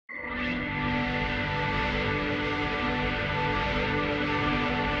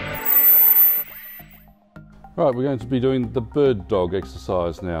Right, we're going to be doing the bird dog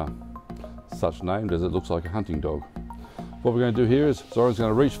exercise now. Such named as it looks like a hunting dog. What we're going to do here is Zoran's going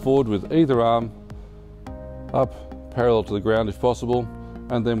to reach forward with either arm up parallel to the ground if possible,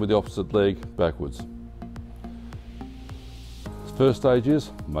 and then with the opposite leg backwards. The first stage is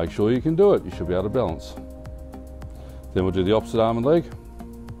make sure you can do it. You should be able to balance. Then we'll do the opposite arm and leg.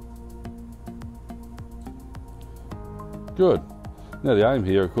 Good. Now the aim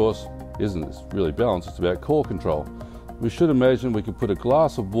here, of course, isn't really balance, it's about core control. We should imagine we could put a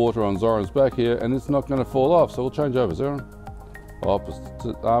glass of water on Zoran's back here and it's not going to fall off, so we'll change over. Zoran,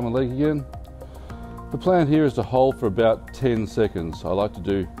 opposite arm and leg again. The plan here is to hold for about 10 seconds. I like to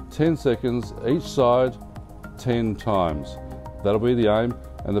do 10 seconds each side 10 times. That'll be the aim,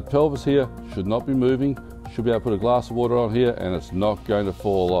 and the pelvis here should not be moving. Should be able to put a glass of water on here and it's not going to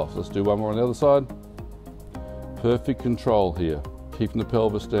fall off. Let's do one more on the other side. Perfect control here, keeping the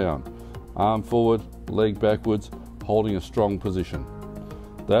pelvis down. Arm forward, leg backwards, holding a strong position.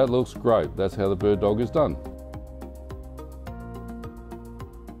 That looks great. That's how the bird dog is done.